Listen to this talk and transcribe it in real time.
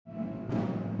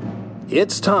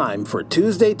It's time for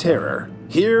Tuesday Terror,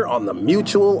 here on the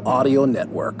Mutual Audio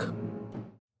Network.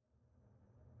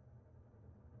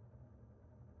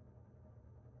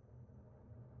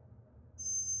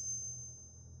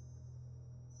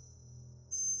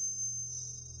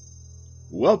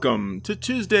 Welcome to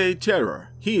Tuesday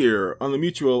Terror, here on the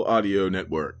Mutual Audio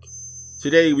Network.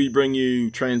 Today we bring you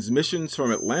Transmissions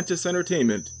from Atlantis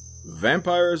Entertainment,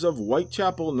 Vampires of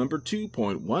Whitechapel number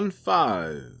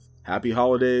 2.15. Happy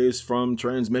holidays from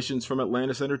Transmissions from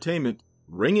Atlantis Entertainment.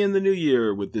 Ring in the new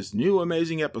year with this new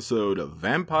amazing episode of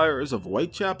Vampires of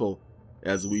Whitechapel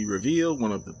as we reveal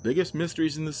one of the biggest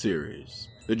mysteries in the series,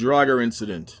 the Draugr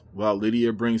incident, while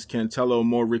Lydia brings Cantello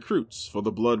more recruits for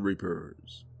the Blood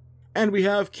Reapers. And we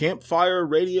have Campfire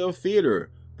Radio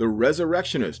Theater, The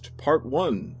Resurrectionist, Part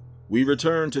 1. We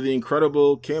return to the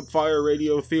incredible Campfire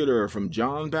Radio Theater from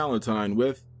John Ballantyne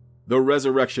with The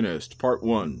Resurrectionist, Part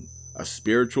 1. A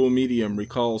spiritual medium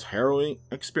recalls harrowing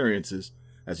experiences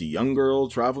as a young girl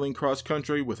traveling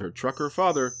cross-country with her trucker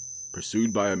father,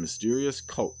 pursued by a mysterious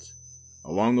cult.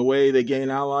 Along the way, they gain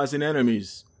allies and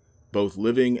enemies, both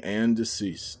living and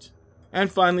deceased.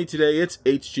 And finally today, it's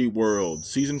H.G. World,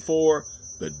 Season 4,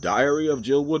 The Diary of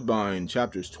Jill Woodbine,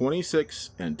 Chapters 26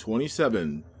 and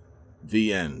 27,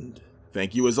 The End.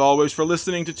 Thank you as always for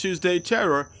listening to Tuesday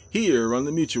Terror here on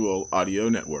the Mutual Audio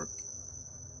Network.